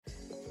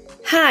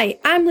Hi,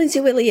 I'm Lindsay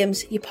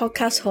Williams, your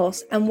podcast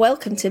host, and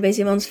welcome to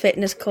Busy Mum's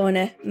Fitness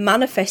Corner,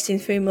 Manifesting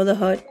Through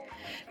Motherhood,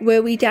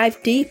 where we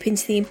dive deep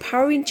into the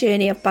empowering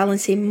journey of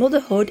balancing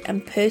motherhood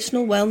and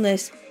personal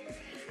wellness.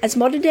 As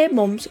modern day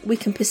mums, we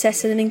can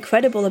possess an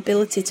incredible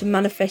ability to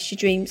manifest your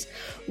dreams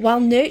while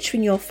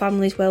nurturing your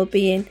family's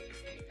well-being.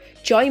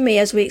 Join me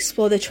as we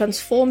explore the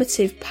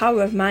transformative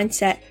power of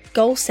mindset,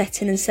 goal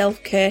setting and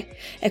self-care,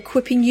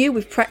 equipping you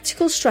with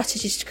practical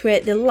strategies to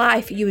create the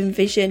life you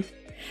envision.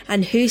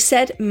 And who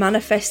said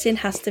manifesting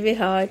has to be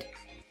hard?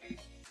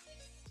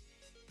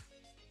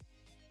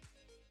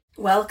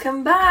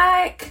 Welcome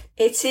back.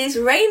 It is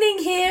raining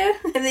here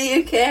in the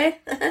UK.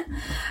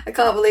 I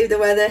can't believe the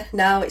weather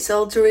now. It's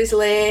all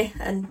drizzly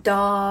and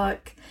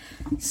dark.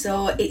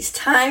 So it's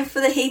time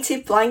for the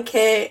heated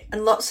blanket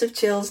and lots of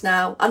chills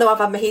now. I know I've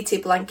had my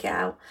heated blanket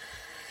out.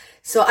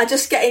 So I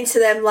just get into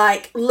them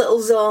like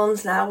little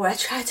zones now where I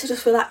try to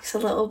just relax a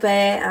little bit,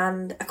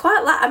 and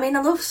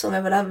I love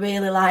summer, but I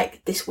really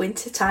like this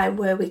winter time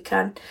where we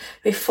can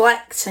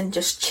reflect and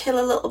just chill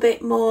a little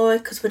bit more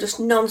because we're just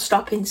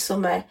non-stop in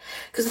summer,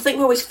 because I think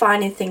we're always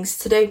finding things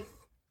to do.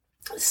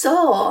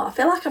 So I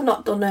feel like I've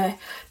not done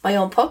my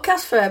own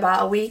podcast for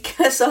about a week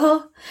or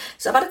so.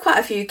 So I've had quite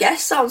a few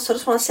guests on, so I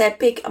just want to say a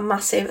big and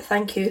massive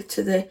thank you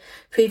to the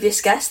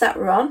previous guests that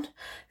were on.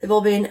 They've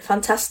all been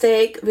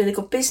fantastic, really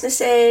good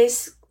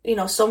businesses,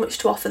 so much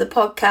to offer the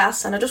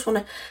podcast, and I just want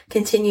to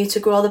continue to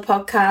grow the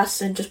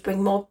podcast and just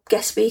bring more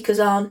guest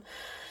speakers on.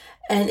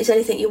 And is there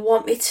anything you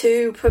want me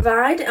to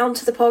provide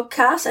onto the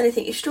podcast,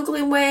 anything you're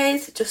struggling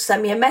with, just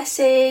send me a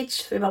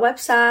message through my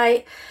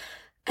website.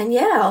 And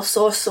yeah, I'll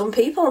source some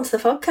people onto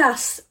the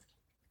podcast,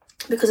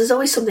 because there's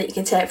always something you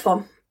can take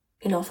from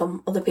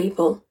other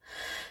people.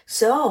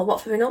 So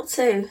what have I been up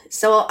to?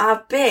 So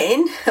I've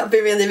been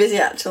really busy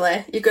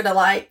actually. You're going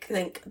to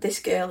think this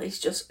girl is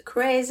just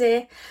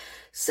crazy.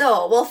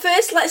 So, well,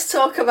 first let's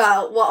talk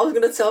about what I was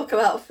going to talk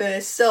about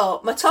first.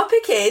 So my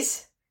topic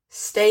is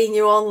stay in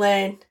your own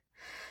lane.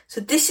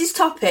 So this is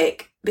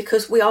topic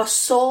because we are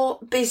so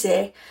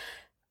busy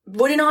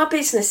running our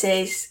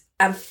businesses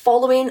and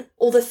following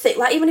other things,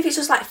 like even if it's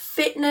just like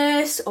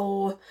fitness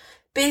or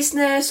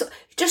business,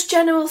 just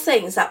general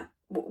things that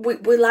we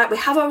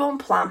have our own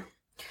plan,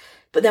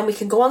 but then we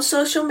can go on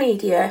social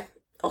media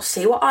or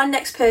see what our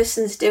next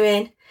person's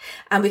doing,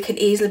 and we can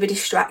easily be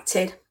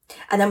distracted,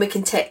 and then we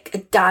can take a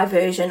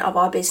diversion of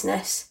our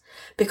business,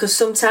 because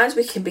sometimes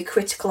we can be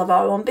critical of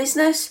our own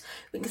business.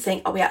 We can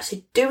think, are we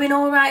actually doing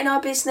all right in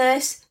our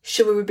business?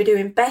 Should we be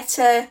doing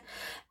better?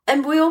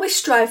 And we always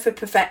strive for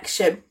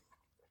perfection.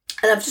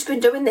 And I've just been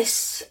doing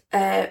this,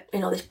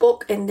 this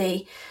book in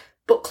the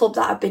book club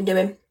that I've been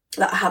doing,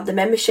 that I have the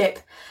membership.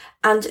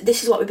 And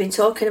this is what we've been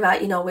talking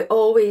about. We're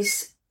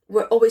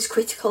always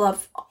critical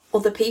of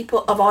other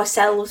people, of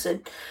ourselves,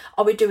 and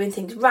are we doing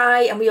things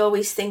right? And we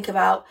always think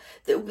about,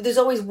 there's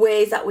always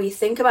ways that we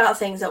think about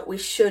things that we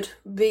should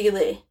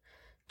really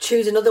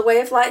choose another way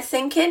of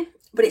thinking.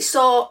 But it's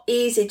so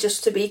easy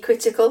just to be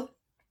critical.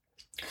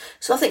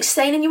 So I think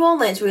staying in your own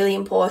lane is really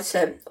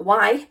important.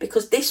 Why?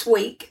 Because this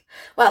week,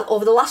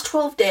 over the last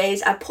 12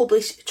 days, I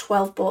published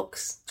 12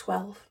 books.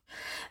 12.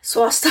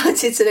 So I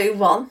started to do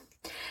one.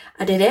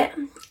 I did it,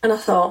 and I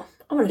thought,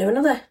 I want to do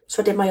another.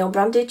 So I did my own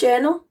branded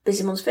journal,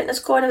 Busy Mum's Fitness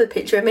Corner, with a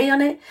picture of me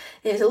on it.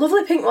 It's a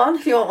lovely pink one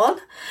if you want one.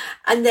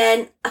 And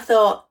then I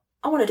thought,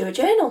 I want to do a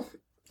journal.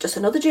 Just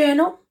another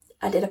journal.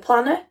 I did a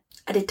planner.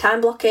 I did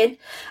time blocking.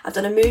 I've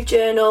done a mood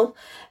journal,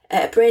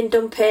 brain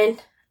dumping.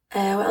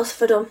 What else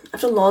have I done?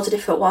 I've done loads of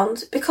different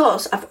ones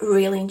because I've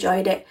really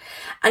enjoyed it.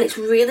 And it's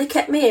really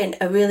kept me in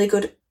a really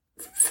good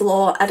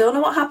flow. I don't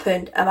know what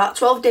happened. About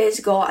 12 days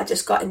ago, I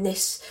just got in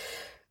this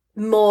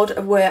mode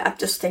of where I'm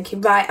just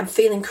thinking, right, I'm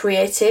feeling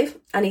creative.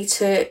 I need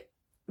to,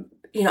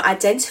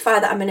 identify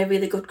that I'm in a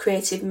really good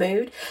creative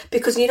mood,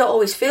 because you don't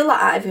always feel like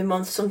that every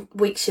month. Some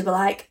weeks you'll be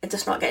like, I'm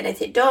just not getting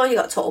anything done. You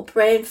got total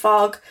brain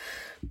fog.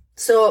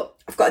 So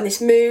I've got in this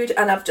mood,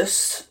 and I've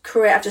just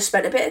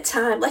spent a bit of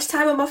time, less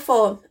time on my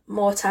phone,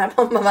 more time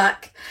on my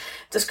Mac,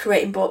 just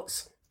creating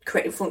books,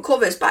 creating front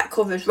covers, back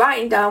covers,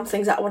 writing down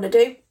things that I want to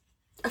do.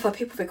 I've had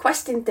people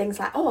requesting things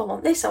like, oh, I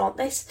want this.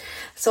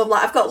 So I'm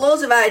like, I've got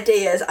loads of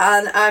ideas,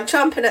 and I'm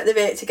champing at the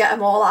bit to get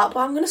them all out, but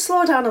I'm going to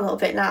slow down a little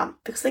bit now,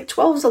 because I think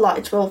 12 is a lot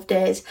in 12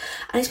 days,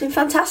 and it's been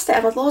fantastic.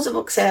 I've had loads of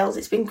book sales.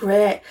 It's been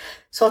great.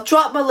 So I'll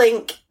drop my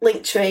link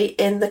tree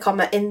in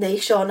the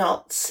show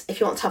notes if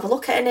you want to have a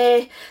look at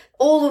any.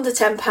 All under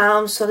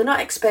 £10, so they're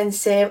not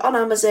expensive, on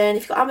Amazon.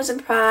 If you've got Amazon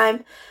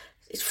Prime,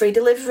 it's free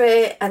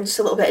delivery, and just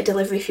a little bit of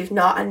delivery if you've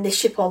not, and they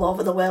ship all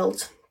over the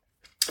world.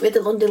 With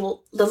the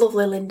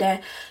lovely Linda,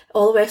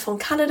 all the way from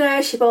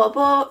Canada, she bought a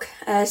book.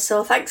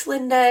 So thanks,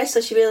 Linda. So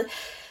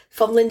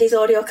from Lindy's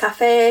Audio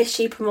Cafe,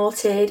 she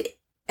promoted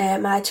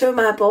two of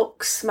my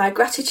books, my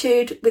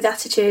Gratitude with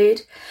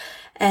Attitude,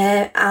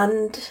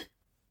 and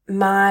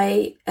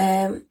my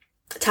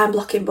time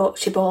blocking book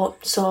she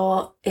bought.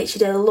 So she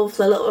did a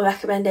lovely little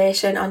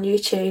recommendation on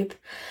YouTube.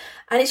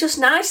 And it's just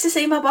nice to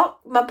see my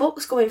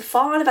books going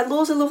far. I've had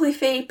loads of lovely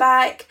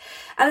feedback.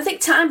 And I think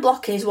time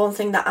blocking is one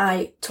thing that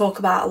I talk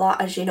about a lot,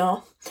 as you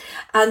know.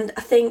 And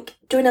I think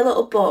doing a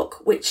little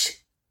book,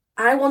 which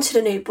I wanted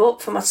a new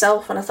book for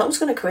myself, and I thought I'm just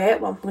going to create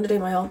one. I'm going to do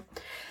my own.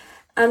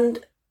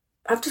 And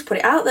I've just put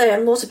it out there,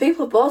 and lots of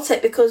people have bought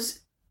it because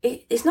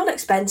it's not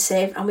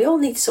expensive, and we all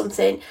need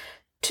something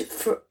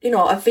for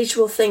a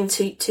visual thing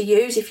to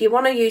use. If you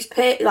want to use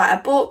like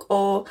a book,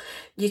 or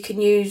you can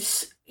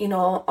use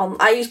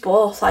I use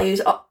both. I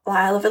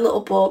have a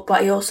little book,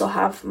 but I also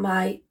have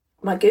my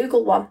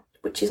Google one,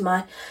 which is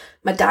my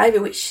diary,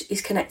 which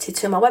is connected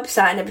to my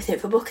website and everything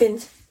for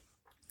bookings.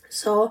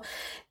 So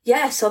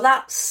yeah, so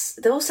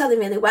they're all selling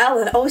really well.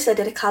 And obviously I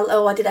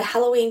did a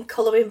Halloween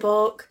colouring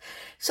book.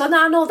 So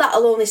now I know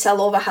that'll only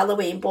sell over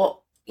Halloween, but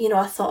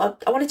I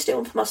thought I wanted to do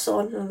one for my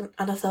son,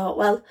 and I thought,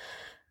 well,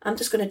 I'm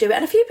just going to do it.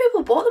 And a few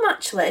people bought them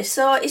actually.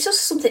 So it's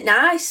just something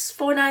nice,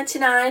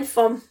 $4.99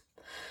 from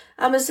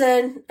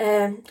Amazon.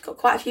 Got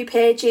quite a few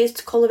pages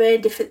to colour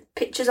in, different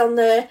pictures on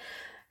there.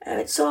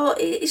 So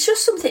it's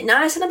just something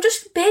nice. And I'm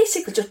just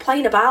basically just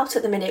playing about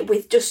at the minute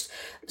with just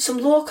some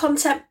low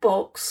content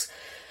books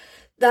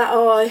that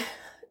are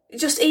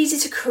just easy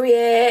to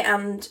create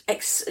and,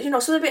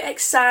 something a bit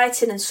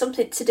exciting and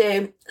something to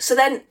do. So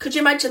then, could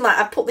you imagine, like,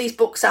 I put these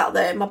books out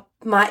there,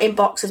 my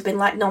inbox has been,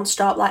 like,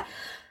 non-stop, like,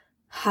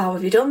 how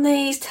have you done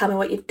these? Tell me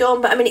what you've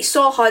done. But, I mean, it's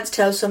so hard to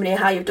tell somebody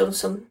how you've done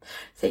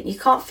something. You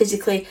can't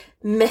physically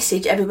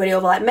message everybody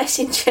over, like,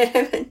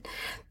 Messenger,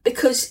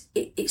 because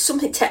it's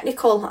something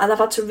technical, and I've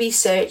had to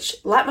research,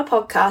 like my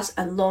podcast,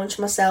 and launch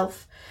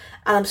myself.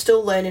 And I'm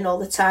still learning all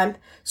the time.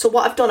 So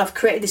what I've done, I've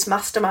created this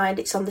mastermind.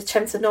 It's on the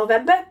 10th of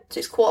November. So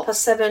it's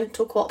 7:15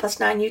 till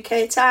 9:15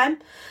 UK time.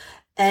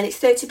 And it's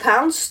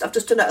 £30. I've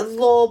just done a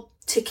low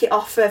ticket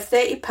offer of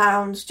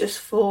 £30 just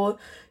for,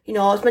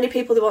 as many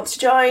people that want to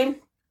join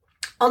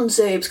on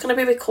Zoom. It's going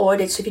to be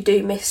recorded. So if you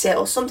do miss it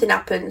or something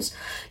happens,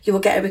 you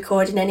will get a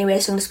recording anyway.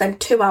 So I'm going to spend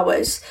 2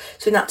 hours.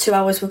 So in that 2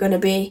 hours, I'm going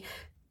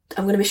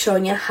to be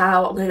showing you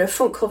how I'm going to do a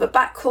front cover,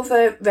 back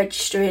cover,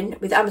 registering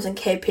with Amazon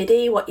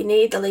KPD, what you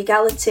need, the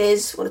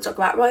legalities, want to talk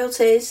about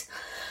royalties,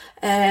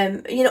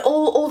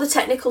 all the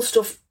technical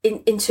stuff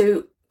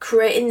into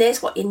creating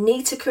this, what you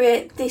need to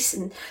create this,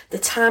 and the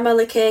time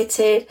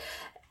allocated,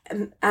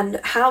 and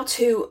how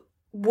to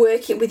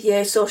work it with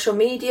your social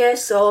media.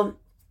 So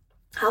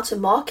how to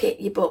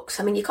market your books.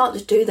 I mean, you can't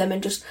just do them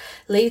and just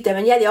leave them.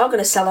 And yeah, they are going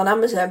to sell on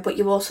Amazon, but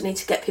you also need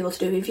to get people to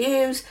do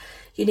reviews.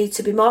 You need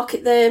to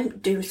market them,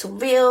 do some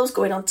reels,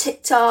 going on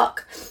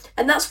TikTok.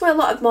 And that's where a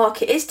lot of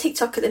market is,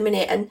 TikTok at the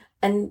minute.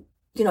 And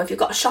if you've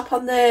got a shop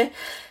on there,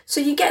 so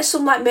you get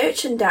some like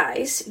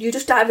merchandise, you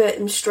just divert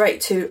them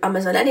straight to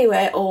Amazon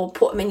anyway, or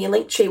put them in your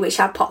link tree, which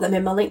I pop them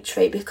in my link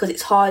tree because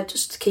it's hard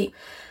just to keep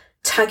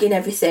tagging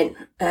everything,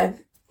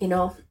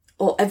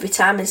 or every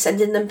time and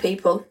sending them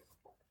people.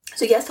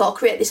 So yeah, I thought I'll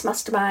create this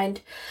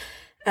mastermind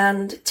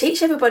and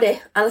teach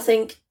everybody. And I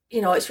think,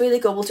 it's really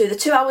good. We'll do the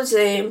 2 hour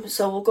Zoom.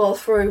 So we'll go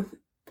through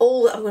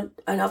all that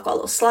and I've got a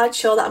little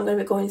slideshow that I'm going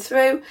to be going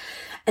through.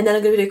 And then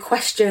I'm going to do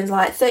questions,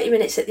 like 30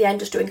 minutes at the end,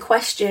 just doing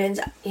questions,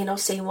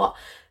 seeing what,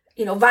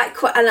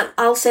 and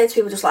I'll say to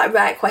people, just like,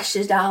 write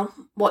questions down,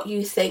 what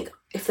you think,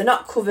 if they're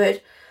not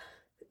covered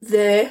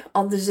there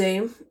on the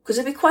Zoom, because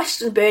there'll be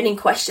questions, burning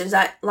questions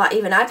that like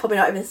even I probably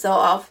not even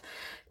thought of,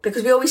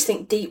 because we always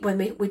think deep when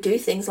we do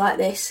things like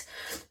this.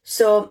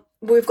 So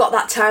we've got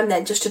that time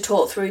then just to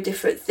talk through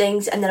different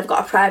things, and then I've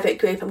got a private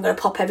group. I'm going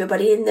to pop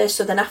everybody in there,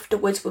 so then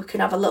afterwards we can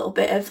have a little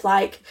bit of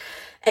like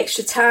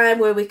extra time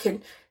where we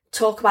can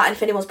talk about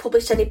if anyone's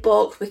published any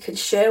books, we can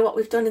share what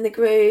we've done in the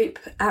group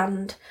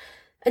and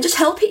just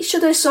help each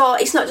other. So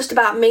it's not just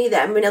about me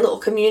then, we're in a little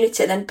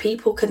community, then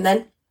people can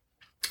then,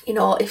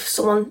 if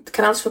someone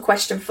can answer a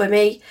question for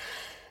me,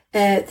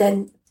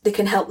 then they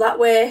can help that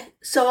way.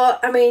 So,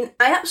 I mean,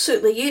 I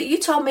absolutely, you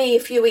told me a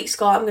few weeks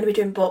ago I'm going to be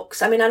doing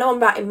books. I mean, I know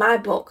I'm writing my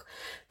book,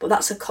 but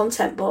that's a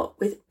content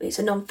book, it's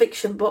a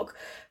non-fiction book.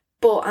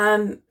 But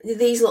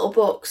these little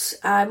books,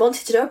 I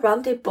wanted to do a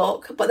branded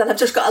book, but then I've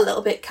just got a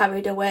little bit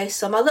carried away.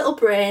 So my little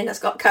brain has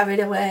got carried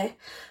away.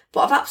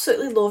 But I've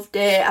absolutely loved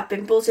it. I've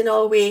been buzzing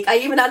all week. I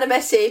even had a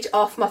message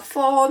off my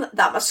phone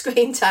that my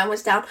screen time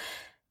was down.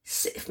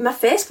 My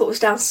Facebook was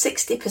down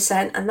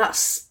 60%, and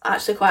that's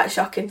actually quite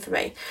shocking for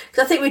me.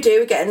 Because I think we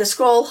get in the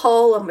scroll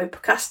hole and we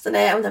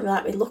procrastinate, and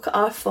then we look at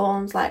our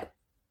phones, like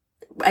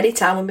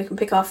anytime when we can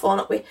pick our phone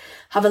up, we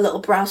have a little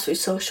browse through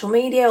social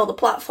media, all the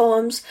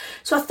platforms.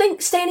 So I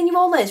think staying in your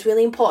own lane is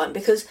really important,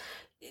 because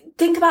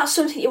think about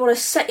something you want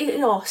to set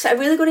a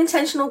really good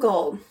intentional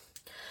goal,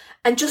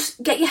 and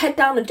just get your head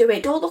down and do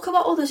it. Don't look at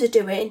what others are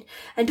doing,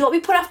 and don't be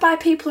put off by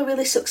people who are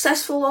really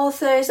successful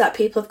authors, that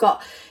people have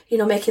got,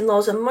 making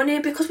loads of money,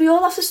 because we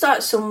all have to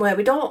start somewhere.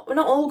 We're not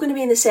all going to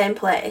be in the same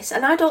place.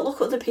 And I don't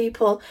look at other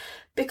people,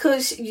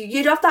 because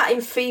you'd have that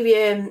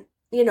inferior,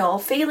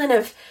 feeling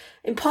of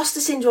imposter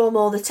syndrome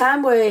all the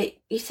time, where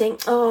you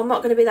think, oh, I'm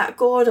not going to be that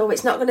good, or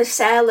it's not going to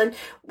sell, and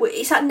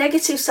it's that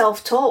negative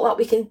self-talk that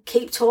we can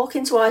keep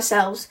talking to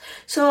ourselves.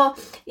 So,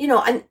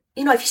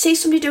 if you see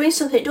somebody doing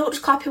something, don't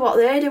just copy what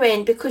they're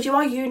doing, because you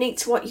are unique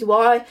to what you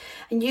are,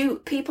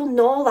 and people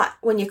know that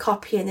when you're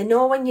copying. They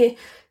know when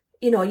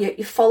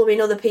you're following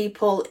other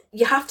people.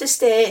 You have to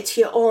stay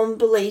to your own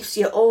beliefs,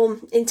 your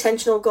own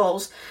intentional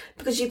goals,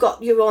 because you've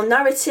got your own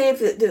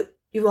narrative,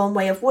 your own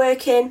way of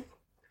working.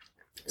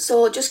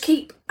 So I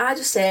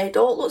just say,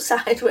 don't look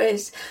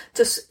sideways,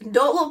 just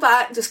don't look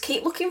back, just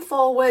keep looking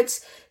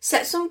forwards,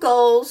 set some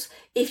goals.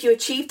 If you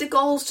achieve the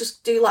goals,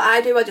 just do like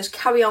I do, I just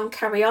carry on.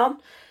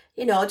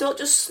 Don't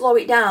just slow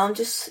it down,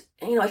 just,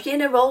 if you're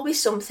in a role with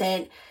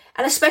something,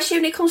 and especially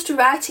when it comes to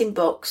writing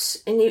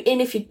books, and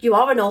if you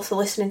are an author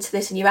listening to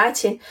this and you're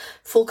writing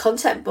full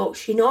content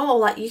books, you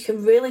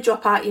can really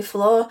drop out your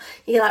flow.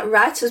 You get like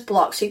writer's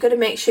block, so you've got to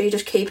make sure you're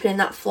just keeping in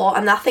that flow.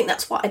 And I think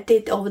that's what I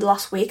did over the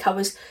last week. I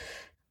was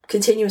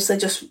continuously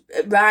just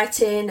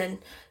writing and,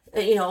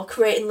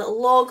 creating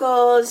little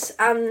logos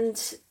and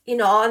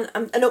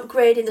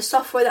upgrading the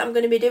software that I'm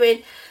going to be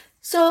doing.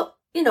 So,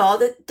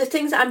 the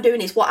things that I'm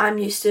doing is what I'm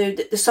used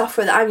to. The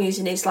software that I'm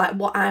using is like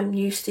what I'm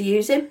used to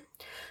using.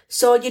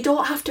 So you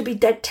don't have to be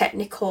dead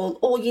technical.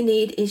 All you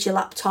need is your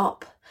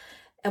laptop.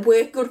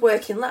 Good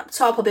working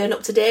laptop, or be an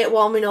up-to-date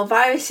one with no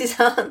viruses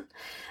on.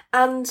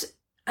 And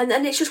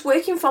then it's just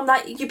working from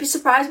that. You'd be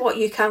surprised what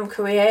you can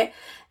create.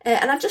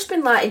 And I've just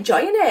been like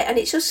enjoying it. And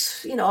it's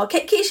just,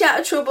 keeps you out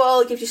of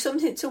trouble, gives you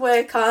something to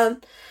work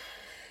on.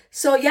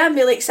 So yeah, I'm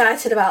really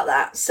excited about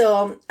that.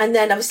 So, and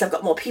then obviously I've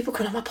got more people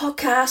coming on my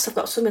podcast. I've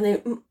got some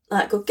really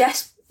good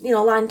guests,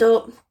 lined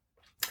up.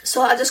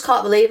 So I just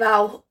can't believe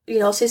how,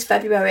 since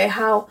February,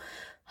 how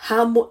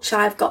much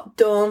I've got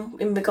done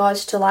in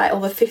regards to like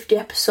over 50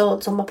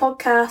 episodes on my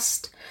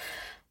podcast.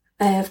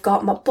 I've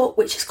got my book,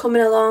 which is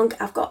coming along.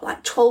 I've got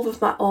like 12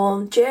 of my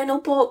own journal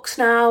books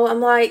now.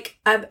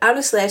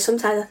 Honestly,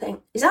 sometimes I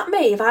think, is that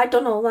me? Have I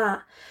done all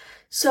that?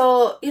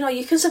 So,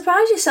 you can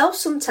surprise yourself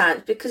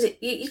sometimes, because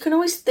you can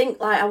always think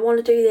like, I want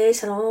to do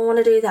this and I want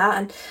to do that,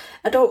 and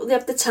I don't really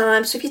have the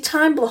time. So if you're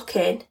time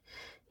blocking,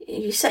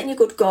 you're setting your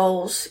good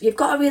goals, you've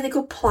got a really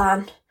good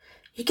plan,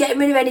 you're getting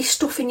rid of any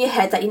stuff in your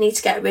head that you need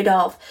to get rid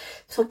of.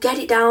 So get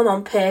it down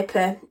on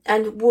paper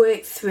and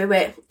work through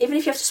it. Even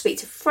if you have to speak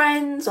to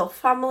friends or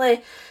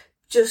family,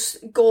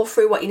 just go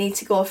through what you need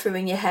to go through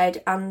in your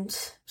head and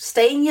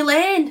stay in your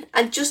lane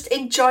and just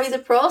enjoy the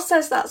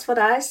process. That's what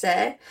I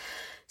say.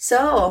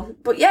 So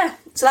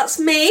that's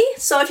me.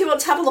 So if you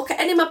want to have a look at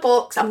any of my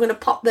books, I'm going to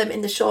pop them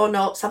in the show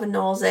notes, have a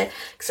nosy,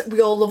 because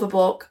we all love a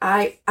book.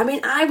 I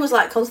was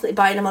like constantly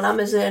buying them on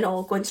Amazon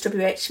or going to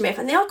WH Smith,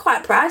 and they are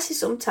quite pricey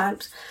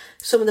sometimes,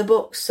 some of the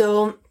books.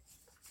 So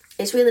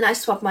it's really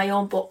nice to have my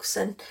own books,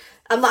 and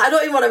I'm like, I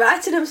don't even want to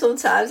write in them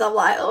sometimes. I'm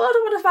like, I don't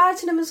want to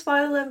write in them and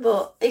spoil them,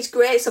 but it's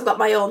great. So I've got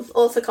my own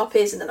author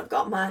copies, and then I've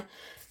got my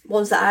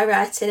ones that I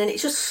write in, and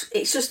it's just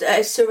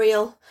a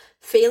surreal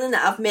feeling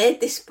that I've made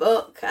this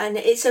book. And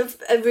it's a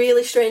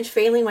really strange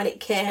feeling when it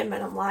came,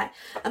 and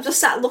I'm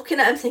just sat looking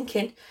at them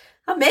thinking,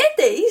 I made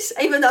these,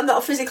 even though I've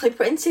not physically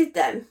printed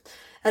them,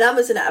 and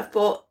Amazon have,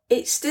 but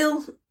it's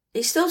still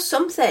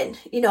something,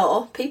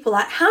 people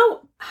like,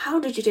 how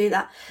did you do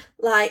that?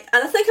 Like,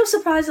 and I think I've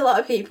surprised a lot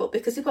of people,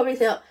 because they probably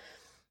thought,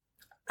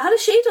 how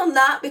has she done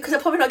that? Because I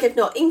probably not gave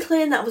no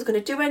inkling that I was going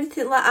to do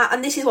anything like that.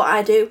 And this is what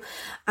I do.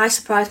 I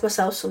surprise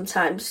myself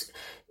sometimes.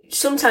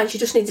 Sometimes you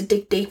just need to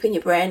dig deep in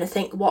your brain and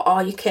think, what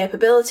are your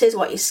capabilities,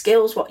 what are your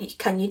skills,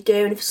 can you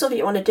do? And if it's something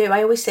you want to do,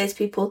 I always say to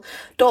people,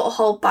 don't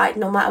hold back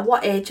no matter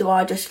what age you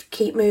are, just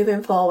keep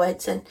moving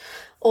forwards and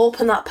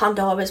open that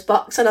Pandora's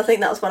box. And I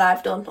think that's what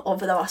I've done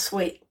over the last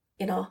week.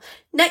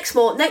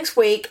 Next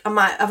week, I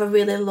might have a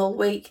really lull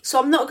week. So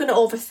I'm not going to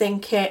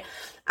overthink it.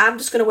 I'm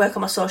just going to work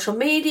on my social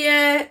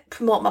media,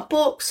 promote my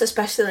books,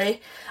 especially.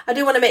 I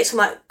do want to make some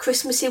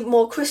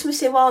more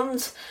Christmassy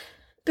ones.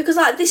 Because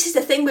this is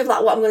the thing with what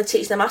I'm going to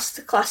teach in the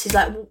masterclass is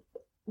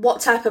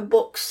what type of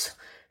books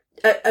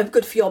are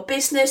good for your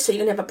business. So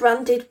you're going to have a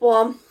branded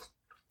one.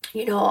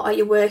 Are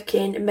you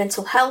working in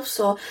mental health?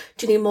 So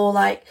do you need more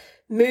like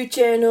mood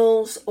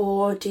journals,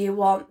 or do you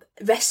want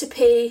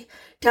recipe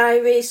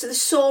diaries? So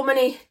there's so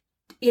many,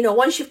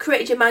 once you've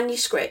created your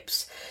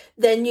manuscripts,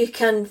 then you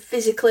can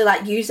physically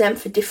use them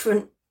for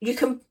different, you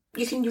can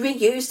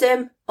reuse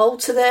them,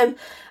 alter them,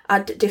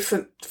 add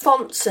different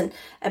fonts and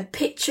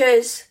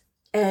pictures.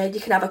 You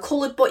can have a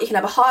coloured book, you can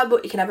have a hard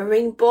book, you can have a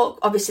ring book.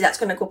 Obviously that's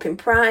going to go up in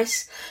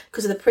price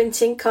because of the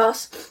printing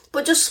costs.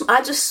 But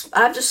I've just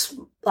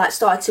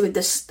started with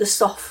the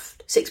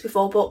soft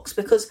 6x4 books,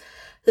 because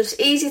they're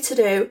just easy to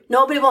do.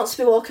 Nobody wants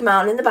to be walking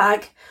around in the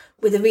bag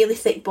with a really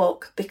thick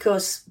book,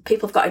 because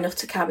people have got enough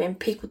to carry and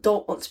people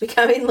don't want to be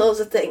carrying loads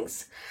of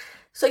things.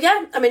 So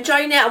yeah, I'm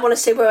enjoying it. I want to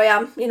see where I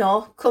am,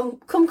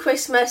 come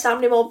Christmas, how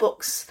many more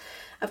books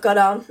I've got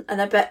on,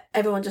 and I bet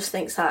everyone just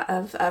thinks that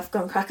I've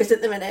gone crackers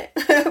at the minute.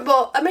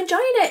 But I'm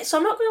enjoying it, so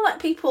I'm not going to let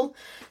people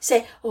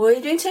say, oh,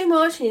 you're doing too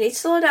much and you need to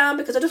slow down,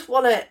 because I just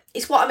want to,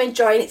 it's what I'm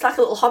enjoying. It's like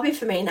a little hobby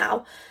for me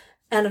now,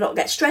 and I don't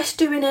get stressed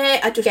doing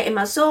it. I do get in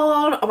my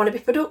zone. I want to be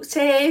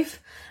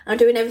productive. I'm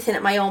doing everything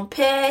at my own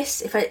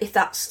pace. If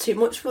that's too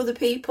much for other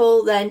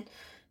people, then,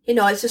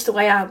 it's just the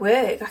way I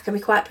work. I can be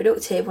quite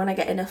productive when I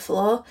get in a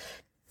flow.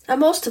 And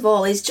most of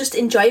all is just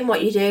enjoying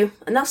what you do.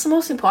 And that's the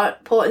most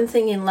important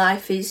thing in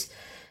life, is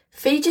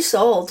feed your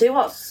soul, do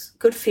what's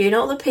good for you,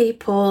 not other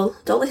people.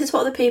 Don't listen to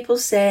what other people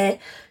say.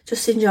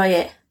 Just enjoy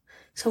it.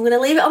 So I'm going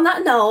to leave it on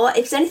that note.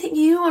 If there's anything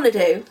you want to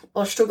do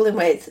or struggling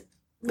with,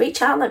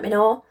 reach out and let me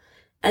know.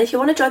 And if you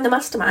want to join the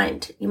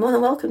mastermind, you're more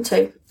than welcome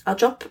to. I'll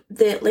drop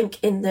the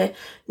link in the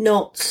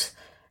notes.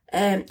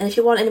 And if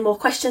you want any more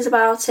questions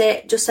about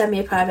it, just send me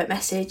a private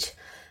message.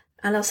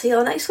 And I'll see you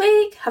all next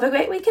week. Have a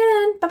great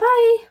weekend.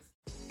 Bye-bye.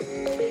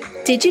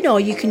 Did you know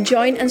you can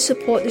join and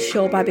support the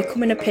show by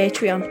becoming a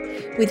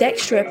Patreon with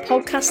extra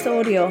podcast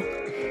audio,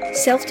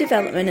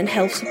 self-development and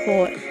health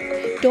support?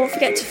 Don't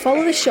forget to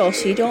follow the show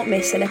so you don't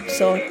miss an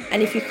episode.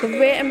 And if you could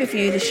rate and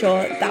review the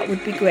show, that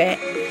would be great.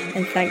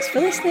 And thanks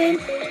for listening.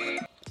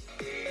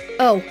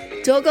 Oh,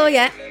 don't go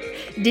yet.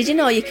 Did you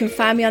know you can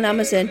find me on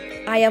Amazon?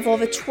 I have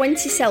over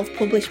 20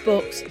 self-published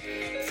books.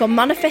 From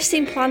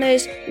manifesting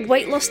planners,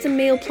 weight loss and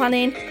meal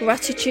planning,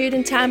 gratitude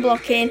and time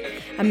blocking,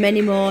 and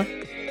many more.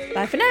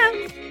 Bye for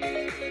now.